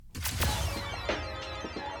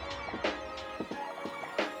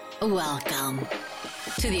Welcome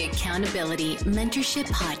to the Accountability Mentorship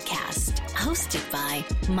Podcast, hosted by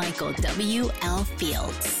Michael W. L.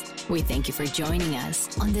 Fields. We thank you for joining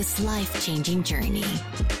us on this life-changing journey.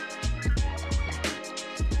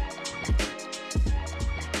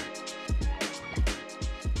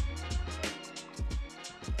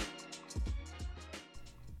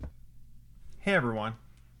 Hey everyone.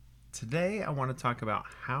 Today I want to talk about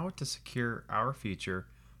how to secure our future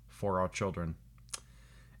for our children.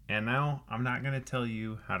 And now I'm not going to tell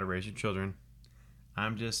you how to raise your children.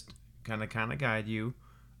 I'm just going to kind of guide you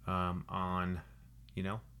on,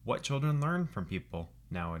 what children learn from people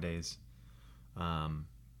nowadays.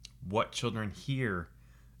 What children hear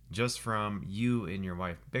just from you and your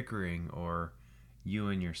wife bickering or you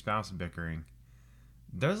and your spouse bickering.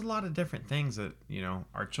 There's a lot of different things that,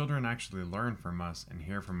 our children actually learn from us and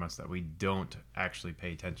hear from us that we don't actually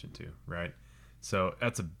pay attention to, right? So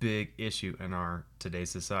that's a big issue in our today's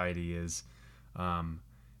society is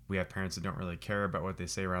we have parents that don't really care about what they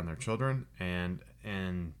say around their children and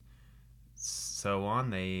so on.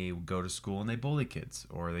 They go to school and they bully kids,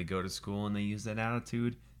 or they go to school and they use that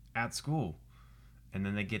attitude at school, and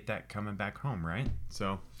then they get that coming back home, right?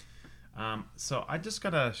 So I just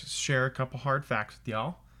gotta share a couple hard facts with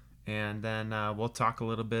y'all, and then we'll talk a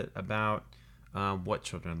little bit about what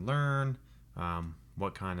children learn,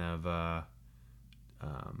 what kind of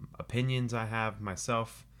opinions I have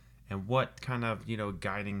myself, and what kind of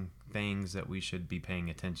guiding things that we should be paying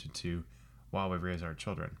attention to while we raise our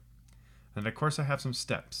children. And of course I have some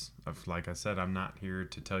steps of, like I said, I'm not here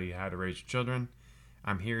to tell you how to raise your children.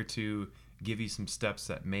 I'm here to give you some steps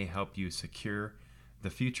that may help you secure the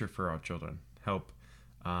future for our children, help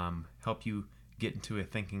you get into a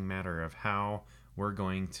thinking matter of how we're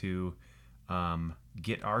going to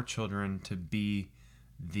get our children to be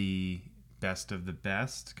the best of the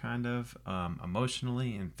best, kind of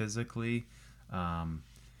emotionally and physically,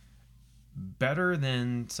 better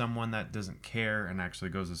than someone that doesn't care and actually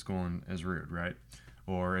goes to school and is rude, right?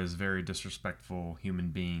 Or is very disrespectful human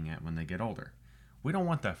being when they get older. We don't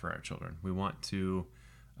want that for our children. We want to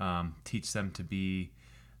teach them to be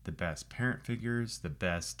the best parent figures, the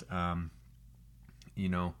best,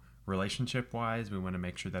 relationship-wise. We want to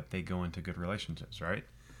make sure that they go into good relationships, right?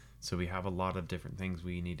 So we have a lot of different things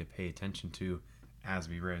we need to pay attention to as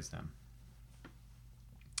we raise them.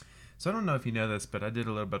 So I don't know if you know this, but I did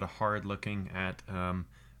a little bit of hard looking at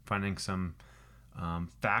finding some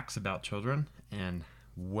facts about children and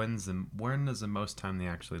when is the most time they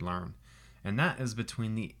actually learn. And that is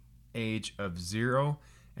between the age of 0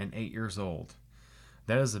 and 8 years old.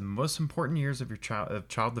 That is the most important years of your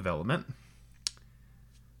child development.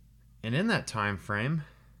 And in that time frame,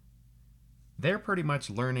 they're pretty much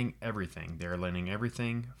learning everything. They're learning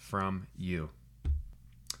everything from you.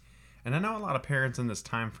 And I know a lot of parents in this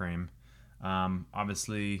time frame,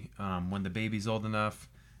 obviously, when the baby's old enough,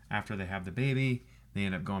 after they have the baby, they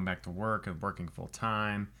end up going back to work and working full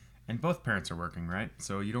time. And both parents are working, right?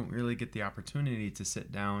 So you don't really get the opportunity to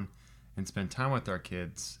sit down and spend time with our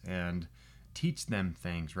kids and teach them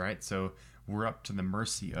things, right? So we're up to the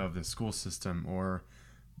mercy of the school system or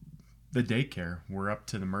the daycare. We're up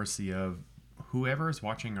to the mercy of whoever is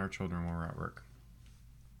watching our children when we're at work.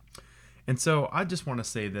 And so I just want to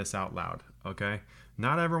say this out loud, okay?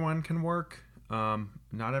 Not everyone can work.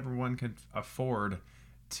 Not everyone can afford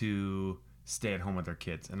to stay at home with their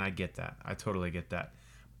kids. And I get that. I totally get that.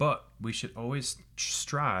 But we should always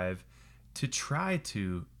strive to try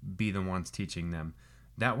to be the ones teaching them.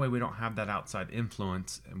 That way we don't have that outside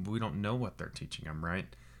influence and we don't know what they're teaching them, right?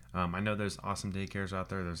 I know there's awesome daycares out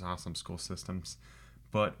there. There's awesome school systems.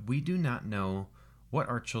 But we do not know what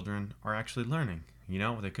our children are actually learning.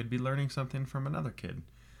 They could be learning something from another kid.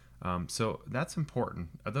 So that's important.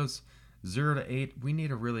 Of those 0 to 8, we need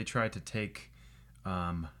to really try to take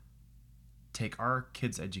our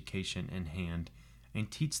kids' education in hand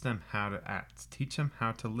and teach them how to act, teach them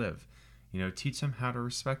how to live, teach them how to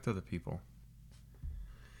respect other people.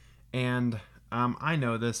 And I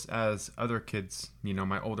know this as other kids,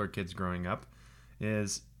 my older kids growing up,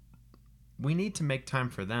 is we need to make time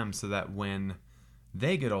for them so that when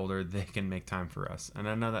they get older, they can make time for us. And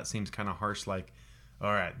I know that seems kind of harsh, like,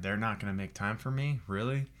 all right, they're not going to make time for me?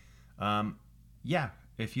 Really? Yeah,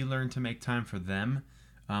 if you learn to make time for them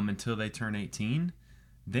until they turn 18,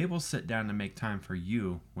 they will sit down and make time for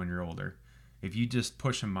you when you're older. If you just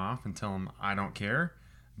push them off and tell them, I don't care,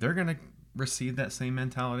 they're going to receive that same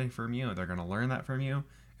mentality from you. They're going to learn that from you,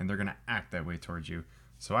 and they're going to act that way towards you.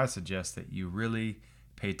 So I suggest that you really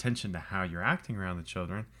pay attention to how you're acting around the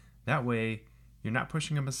children. That way, you're not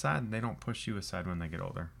pushing them aside, and they don't push you aside when they get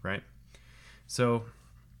older, right? So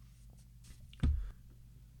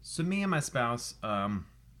So me and my spouse,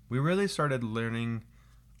 we really started learning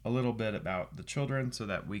a little bit about the children so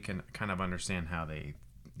that we can kind of understand how they,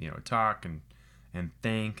 talk and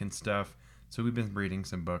think and stuff. So we've been reading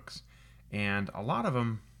some books, and a lot of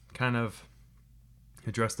them kind of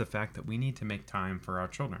address the fact that we need to make time for our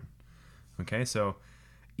children. Okay, so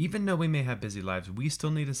even though we may have busy lives, we still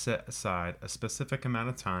need to set aside a specific amount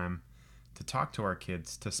of time to talk to our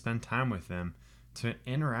kids, to spend time with them, to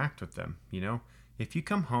interact with them. If you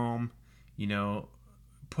come home,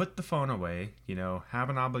 put the phone away, have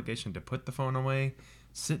an obligation to put the phone away,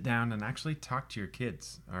 sit down and actually talk to your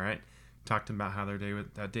kids. All right. Talk to them about how their day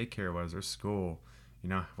at daycare was, or school,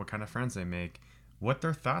 what kind of friends they make, what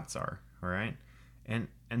their thoughts are. All right. And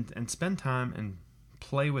spend time and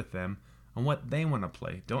play with them on what they want to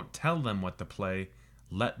play. Don't tell them what to play.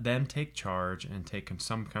 Let them take charge and take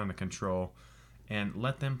some kind of control, and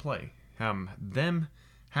let them play. Them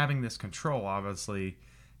having this control obviously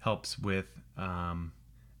helps with them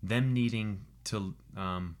needing to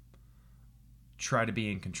try to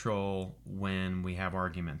be in control when we have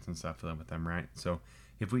arguments and stuff with them, right? So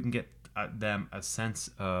if we can get them a sense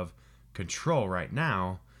of control right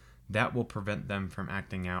now, that will prevent them from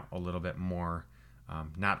acting out a little bit more.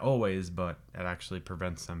 Not always, but it actually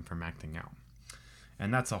prevents them from acting out.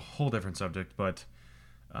 And that's a whole different subject, but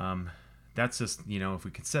that's just, if we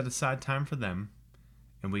could set aside time for them,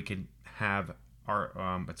 and we could have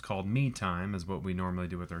our, it's called me time, is what we normally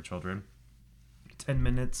do with our children. 10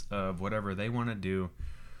 minutes of whatever they want to do,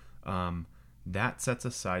 that sets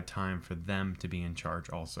aside time for them to be in charge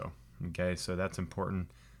also. Okay, so that's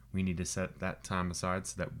important. We need to set that time aside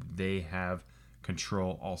so that they have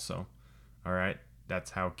control also. All right,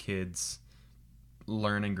 that's how kids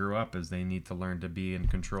learn and grow up, is they need to learn to be in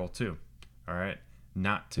control too. All right,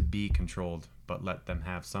 not to be controlled, but let them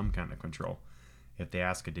have some kind of control. If they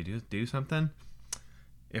ask you to do something,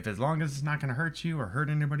 if as long as it's not going to hurt you or hurt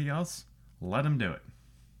anybody else, let them do it.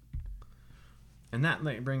 And that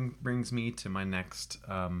brings me to my next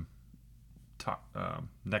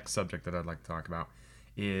next subject that I'd like to talk about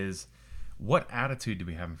is, what attitude do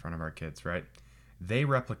we have in front of our kids, right? They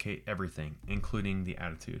replicate everything, including the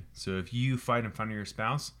attitude. So if you fight in front of your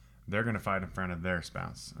spouse, they're going to fight in front of their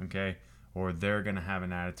spouse, okay? Or they're going to have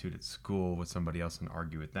an attitude at school with somebody else and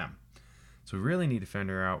argue with them. So we really need to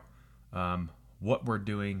figure out what we're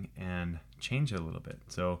doing and change it a little bit.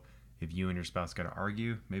 So if you and your spouse got to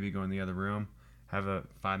argue, maybe go in the other room, have a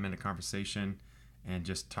 5-minute conversation, and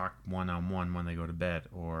just talk one-on-one when they go to bed,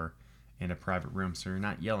 or in a private room, so you're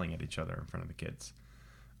not yelling at each other in front of the kids.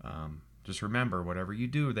 Just remember, whatever you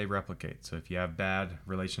do, they replicate. So if you have bad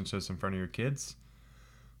relationships in front of your kids,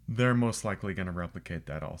 they're most likely going to replicate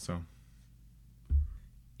that also.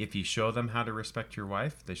 If you show them how to respect your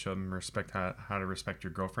wife, they show them how to respect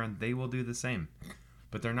your girlfriend, they will do the same.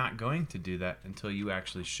 But they're not going to do that until you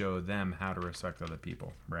actually show them how to respect other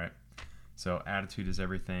people, right? So attitude is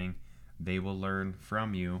everything. They will learn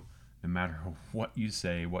from you no matter what you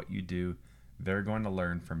say, what you do. They're going to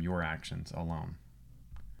learn from your actions alone.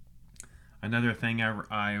 Another thing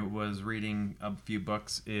I was reading a few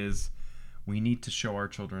books is, we need to show our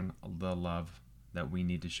children the love that we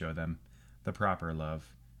need to show them, the proper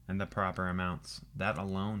love and the proper amounts. That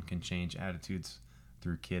alone can change attitudes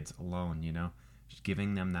through kids alone, just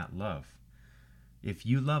giving them that love. If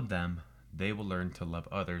you love them, they will learn to love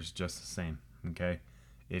others just the same, okay?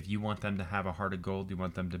 If you want them to have a heart of gold, you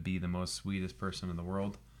want them to be the most sweetest person in the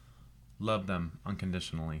world, love them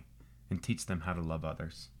unconditionally and teach them how to love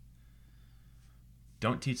others.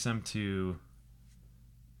 Don't teach them to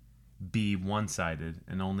be one-sided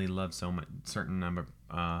and only love certain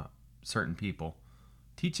people.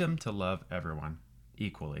 Teach them to love everyone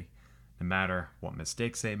equally, no matter what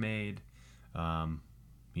mistakes they made.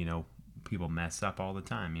 People mess up all the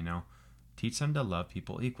time. Teach them to love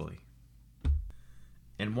people equally.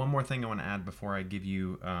 And one more thing I want to add before I give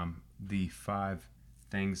you the 5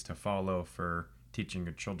 things to follow for teaching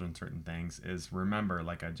your children certain things is, remember,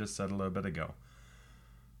 like I just said a little bit ago,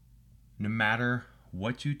 no matter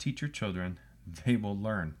what you teach your children, they will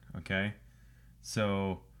learn, okay?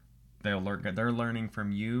 So they're learning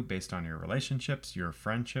from you based on your relationships, your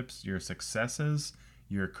friendships, your successes,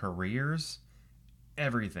 your careers,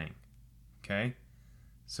 everything, okay?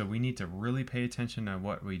 So we need to really pay attention to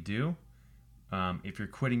what we do. If you're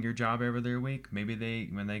quitting your job every other week, maybe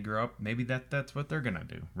when they grow up, maybe that's what they're gonna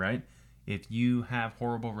do, right? If you have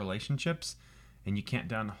horrible relationships and you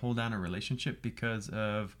can't hold down a relationship because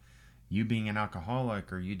of you being an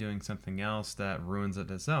alcoholic or you doing something else that ruins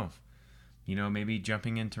it itself, maybe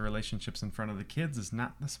jumping into relationships in front of the kids is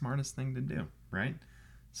not the smartest thing to do, right?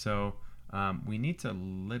 So we need to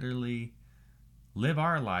literally live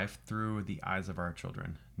our life through the eyes of our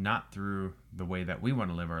children, not through the way that we want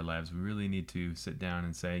to live our lives. We really need to sit down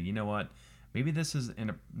and say, you know what, maybe this is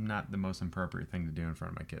not the most appropriate thing to do in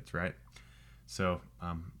front of my kids, right? So,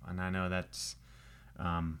 and I know that's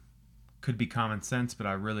could be common sense, but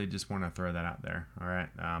I really just want to throw that out there. All right.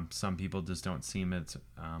 Some people just don't seem as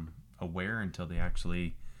aware until they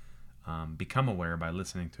actually become aware by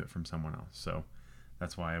listening to it from someone else. So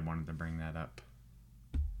that's why I wanted to bring that up.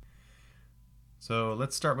 So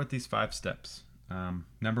let's start with these 5 steps.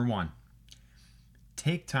 Number 1,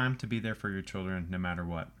 take time to be there for your children no matter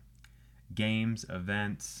what. Games,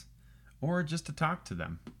 events, or just to talk to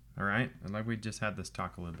them. All right. And like we just had this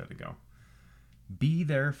talk a little bit ago. Be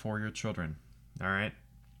there for your children. All right.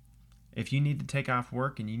 If you need to take off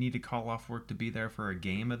work and you need to call off work to be there for a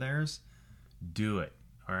game of theirs, do it.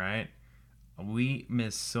 All right. We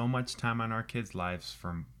miss so much time on our kids' lives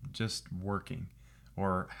from just working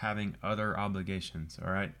or having other obligations.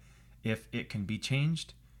 All right. If it can be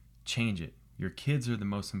changed, change it. Your kids are the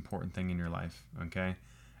most important thing in your life. Okay.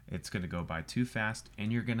 It's going to go by too fast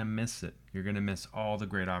and you're going to miss it. You're going to miss all the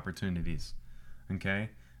great opportunities. Okay.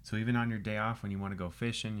 So even on your day off, when you want to go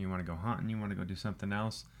fishing, you want to go hunting, you want to go do something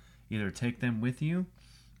else, either take them with you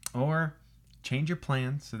or change your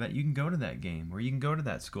plans so that you can go to that game or you can go to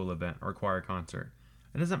that school event or choir concert.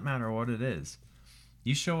 It doesn't matter what it is.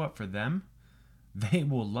 You show up for them, they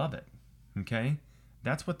will love it. Okay?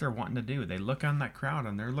 That's what they're wanting to do. They look on that crowd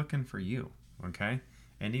and they're looking for you. Okay?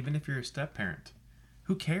 And even if you're a step parent,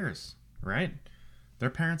 who cares? Right? Their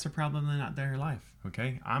parents are probably not their life.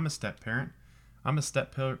 Okay? I'm a step parent. I'm a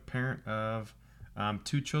step parent of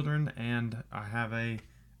 2 children, and I have a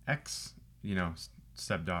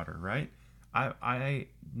stepdaughter, right? I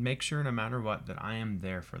make sure no matter what that I am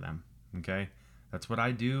there for them, okay? That's what I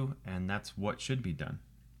do, and that's what should be done.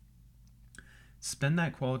 Spend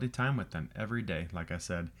that quality time with them every day, like I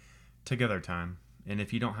said, together time. And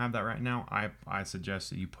if you don't have that right now, I suggest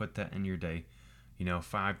that you put that in your day.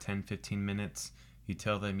 5, 10, 15 minutes. You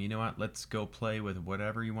tell them, you know what, let's go play with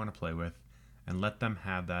whatever you want to play with. And let them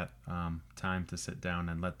have that time to sit down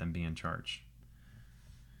and let them be in charge.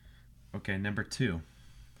 Okay, number 2,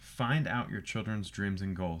 find out your children's dreams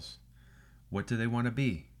and goals. What do they want to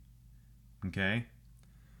be? Okay?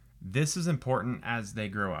 This is important as they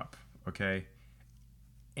grow up, okay?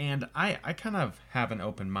 And I kind of have an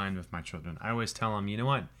open mind with my children. I always tell them, you know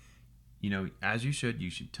what? As you should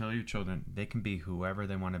tell your children they can be whoever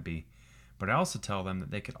they want to be. But I also tell them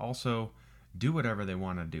that they could also do whatever they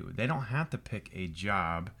want to do. They don't have to pick a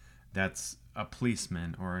job that's a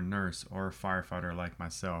policeman or a nurse or a firefighter like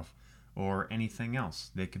myself or anything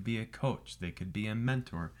else. They could be a coach. They could be a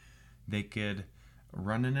mentor. They could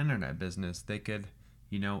run an internet business. They could,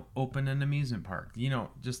 open an amusement park.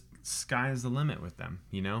 Just sky's the limit with them.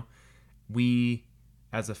 We,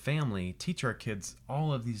 as a family, teach our kids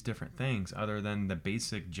all of these different things other than the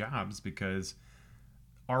basic jobs because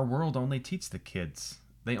our world only teaches the kids.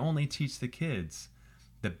 They only teach the kids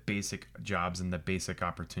the basic jobs and the basic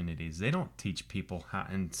opportunities. They don't teach people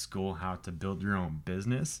in school how to build your own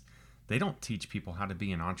business. They don't teach people how to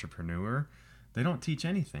be an entrepreneur. They don't teach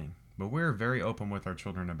anything. But we're very open with our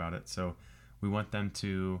children about it. So we want them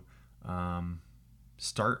to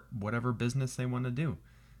start whatever business they want to do.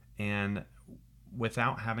 And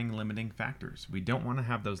without having limiting factors. We don't want to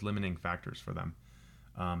have those limiting factors for them.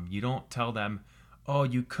 You don't tell them, oh,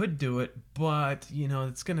 you could do it, but,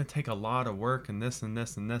 it's going to take a lot of work and this and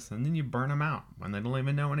this and this, and then you burn them out when they don't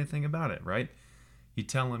even know anything about it, right? You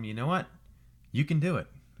tell them, you know what? You can do it,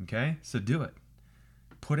 okay? So do it.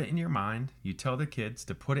 Put it in your mind. You tell the kids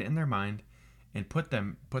to put it in their mind and put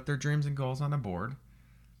their dreams and goals on a board,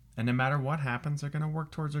 and no matter what happens, they're going to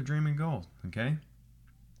work towards their dream and goal, okay?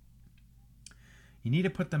 You need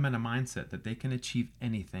to put them in a mindset that they can achieve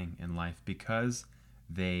anything in life because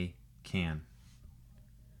they can.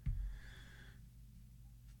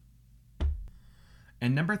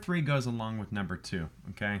 And number 3 goes along with number 2,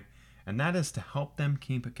 okay? And that is to help them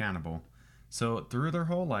keep accountable. So through their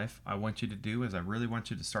whole life, I want you to do is I really want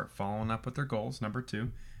you to start following up with their goals, number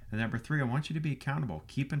 2. And number 3, I want you to be accountable.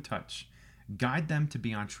 Keep in touch. Guide them to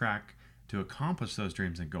be on track to accomplish those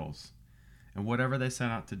dreams and goals and whatever they set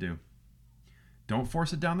out to do. Don't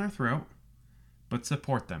force it down their throat, but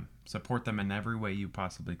support them. Support them in every way you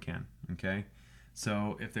possibly can, okay?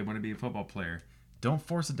 So if they want to be a football player, don't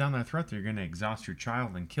force it down their throat that you're going to exhaust your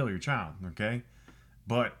child and kill your child, okay?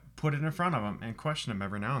 But put it in front of them and question them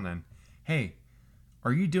every now and then. Hey,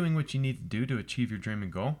 are you doing what you need to do to achieve your dream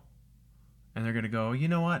and goal? And they're going to go, you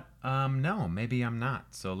know what? No, maybe I'm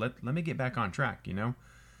not. So let me get back on track,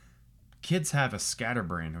 Kids have a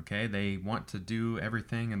scatterbrain, okay? They want to do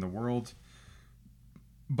everything in the world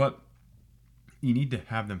But you need to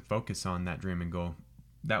have them focus on that dream and goal.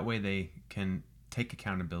 That way they can take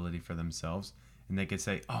accountability for themselves and they can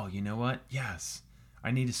say, oh, you know what? Yes,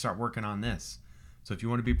 I need to start working on this. So if you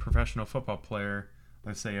want to be a professional football player,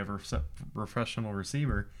 let's say a professional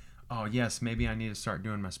receiver, oh, yes, maybe I need to start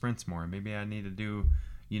doing my sprints more. Maybe I need to do,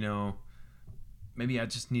 maybe I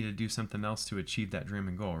just need to do something else to achieve that dream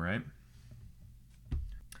and goal, right?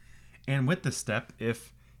 And with this step,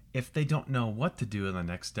 if they don't know what to do in the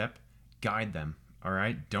next step, guide them, all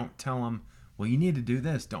right? Don't tell them, well, you need to do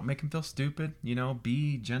this. Don't make them feel stupid.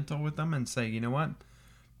 Be gentle with them and say, you know what?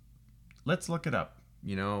 Let's look it up.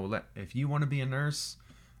 If you want to be a nurse,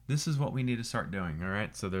 this is what we need to start doing, all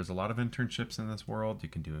right? So there's a lot of internships in this world. You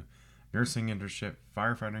can do a nursing internship,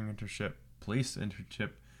 firefighting internship, police internship.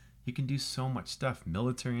 You can do so much stuff.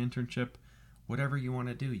 Military internship, whatever you want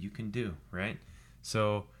to do, you can do, right?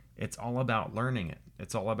 So it's all about learning it.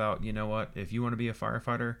 It's all about, you know what? If you want to be a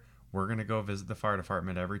firefighter, we're going to go visit the fire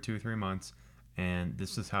department every 2 or 3 months, and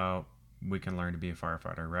this is how we can learn to be a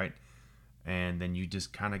firefighter, right? And then you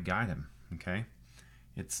just kind of guide them, okay?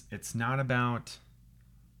 It's not about...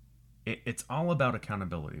 It's all about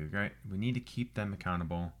accountability, right? We need to keep them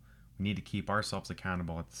accountable. We need to keep ourselves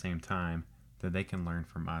accountable at the same time that they can learn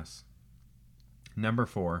from us. Number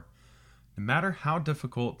 4, no matter how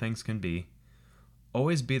difficult things can be,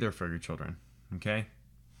 always be there for your children, okay?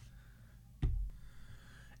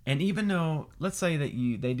 And even though, let's say that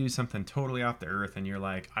they do something totally off the earth and you're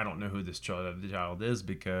like, I don't know who this child is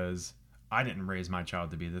because I didn't raise my child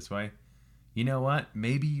to be this way. You know what?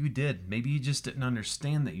 Maybe you did. Maybe you just didn't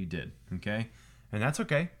understand that you did, okay? And that's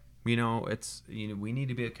okay. We need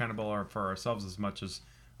to be accountable for ourselves as much as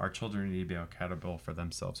our children need to be accountable for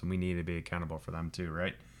themselves, and we need to be accountable for them too,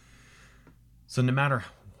 right? So no matter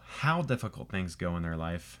how difficult things go in their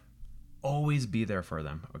life, always be there for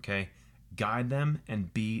them, okay? Guide them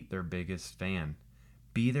and be their biggest fan.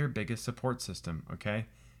 Be their biggest support system, okay?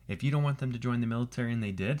 If you don't want them to join the military and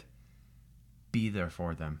they did, be there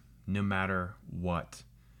for them no matter what.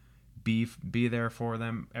 Be there for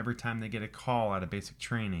them every time they get a call out of basic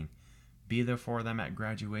training. Be there for them at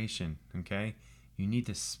graduation, okay? You need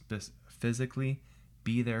to physically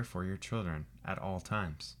be there for your children at all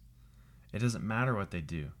times. It doesn't matter what they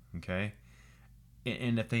do, okay?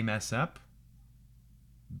 And if they mess up,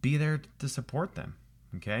 be there to support them,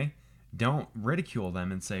 okay? Don't ridicule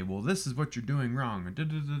them and say, well, this is what you're doing wrong.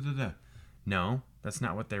 Or No, that's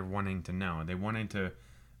not what they're wanting to know.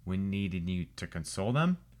 We needed you to console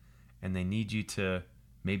them, and they need you to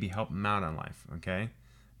maybe help them out in life, okay?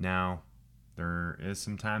 Now, there is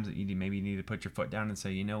some times that you maybe need to put your foot down and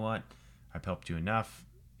say, you know what? I've helped you enough.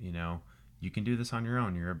 You can do this on your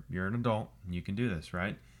own. You're an adult. You can do this,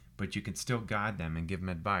 right? But you can still guide them and give them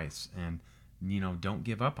advice, and don't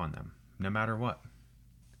give up on them, no matter what.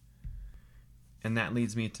 And that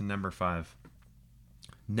leads me to number 5.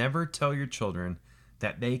 Never tell your children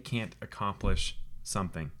that they can't accomplish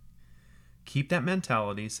something. Keep that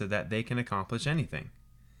mentality so that they can accomplish anything,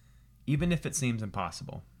 even if it seems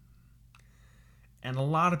impossible. And a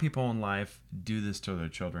lot of people in life do this to their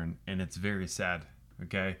children, and it's very sad,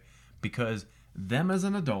 okay? Because them as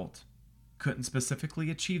an adult couldn't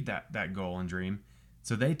specifically achieve that goal and dream,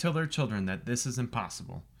 so they tell their children that this is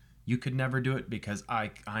impossible. You could never do it because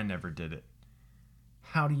I never did it.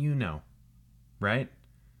 How do you know? Right?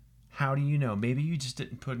 How do you know? Maybe you just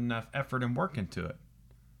didn't put enough effort and work into it.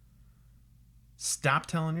 Stop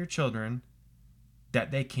telling your children that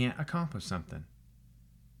they can't accomplish something.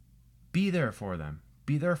 Be there for them.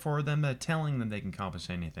 Be there for them by telling them they can accomplish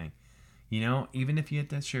anything. Even if you have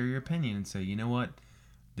to share your opinion and say, you know what?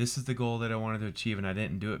 This is the goal that I wanted to achieve and I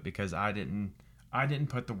didn't do it because I didn't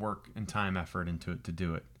put the work and time effort into it to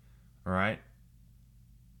do it. All right?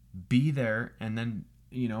 Be there and then,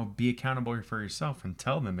 be accountable for yourself and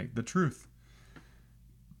tell them the truth.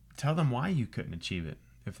 Tell them why you couldn't achieve it.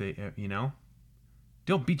 If they,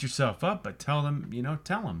 don't beat yourself up, but tell them,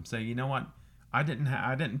 tell them. Say, you know what? I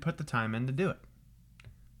didn't put the time in to do it.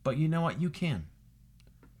 But you know what? You can.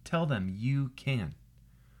 Tell them you can.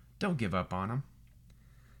 Don't give up on them.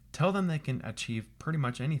 Tell them they can achieve pretty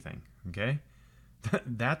much anything, okay?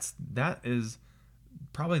 That is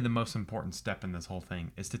probably the most important step in this whole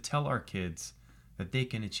thing, is to tell our kids that they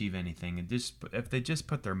can achieve anything, and if they just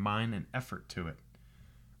put their mind and effort to it,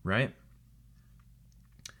 right?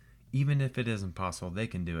 Even if it is impossible, they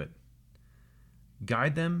can do it.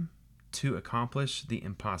 Guide them to accomplish the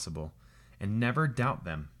impossible, and never doubt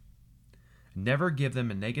them. Never give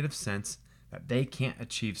them a negative sense that they can't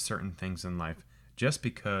achieve certain things in life just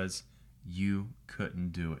because you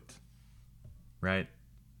couldn't do it, right?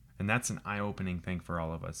 And that's an eye-opening thing for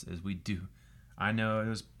all of us, is we do I know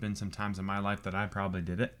there's been some times in my life that I probably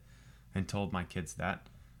did it and told my kids that,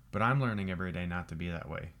 but I'm learning every day not to be that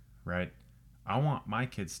way, right? I want my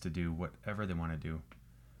kids to do whatever they want to do.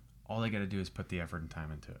 All they got to do is put the effort and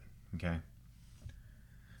time into it, okay?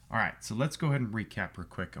 All right, so let's go ahead and recap real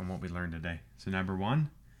quick on what we learned today. So number 1,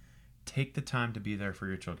 take the time to be there for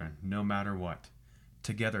your children, no matter what.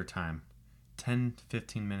 Together time, 10 to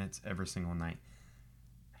 15 minutes every single night.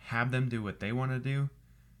 Have them do what they want to do.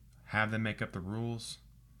 Have them make up the rules.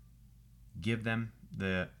 Give them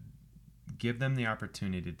the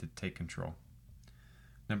opportunity to take control.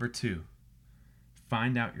 Number 2,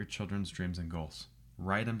 find out your children's dreams and goals.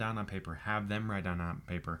 Write them down on paper. Have them write down on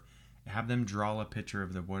paper. Have them draw a picture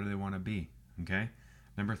of what do they want to be. Okay.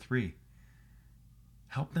 Number 3,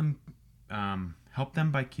 help them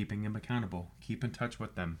by keeping them accountable. Keep in touch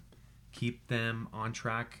with them. Keep them on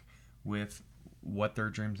track with what their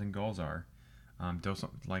dreams and goals are.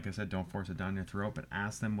 Like I said, don't force it down your throat, but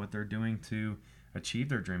ask them what they're doing to achieve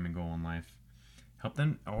their dream and goal in life. Help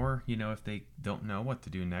them, or if they don't know what to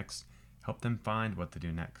do next, help them find what to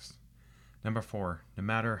do next. Number 4, no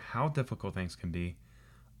matter how difficult things can be,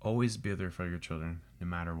 always be there for your children, no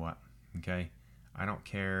matter what. Okay? I don't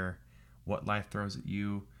care what life throws at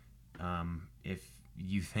you. If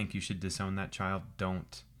you think you should disown that child,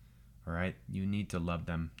 don't. All right? You need to love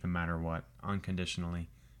them no matter what, unconditionally.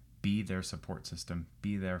 Be their support system.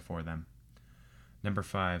 Be there for them. Number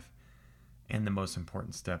 5, and the most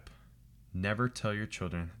important step, never tell your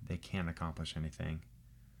children they can't accomplish anything.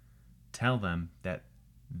 Tell them that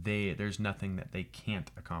there's nothing that they can't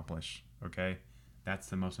accomplish. Okay? That's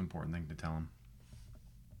the most important thing to tell them.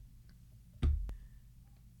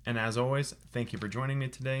 And as always, thank you for joining me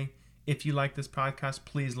today. If you like this podcast,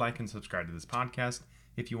 please like and subscribe to this podcast.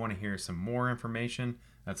 If you want to hear some more information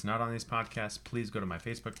that's not on these podcasts, please go to my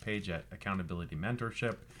Facebook page at Accountability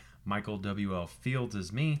Mentorship. Michael W.L. Fields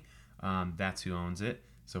is me. That's who owns it.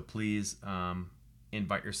 So please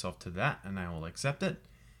invite yourself to that, and I will accept it.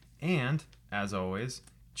 And as always,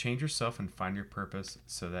 change yourself and find your purpose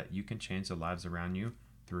so that you can change the lives around you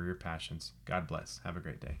through your passions. God bless. Have a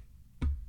great day.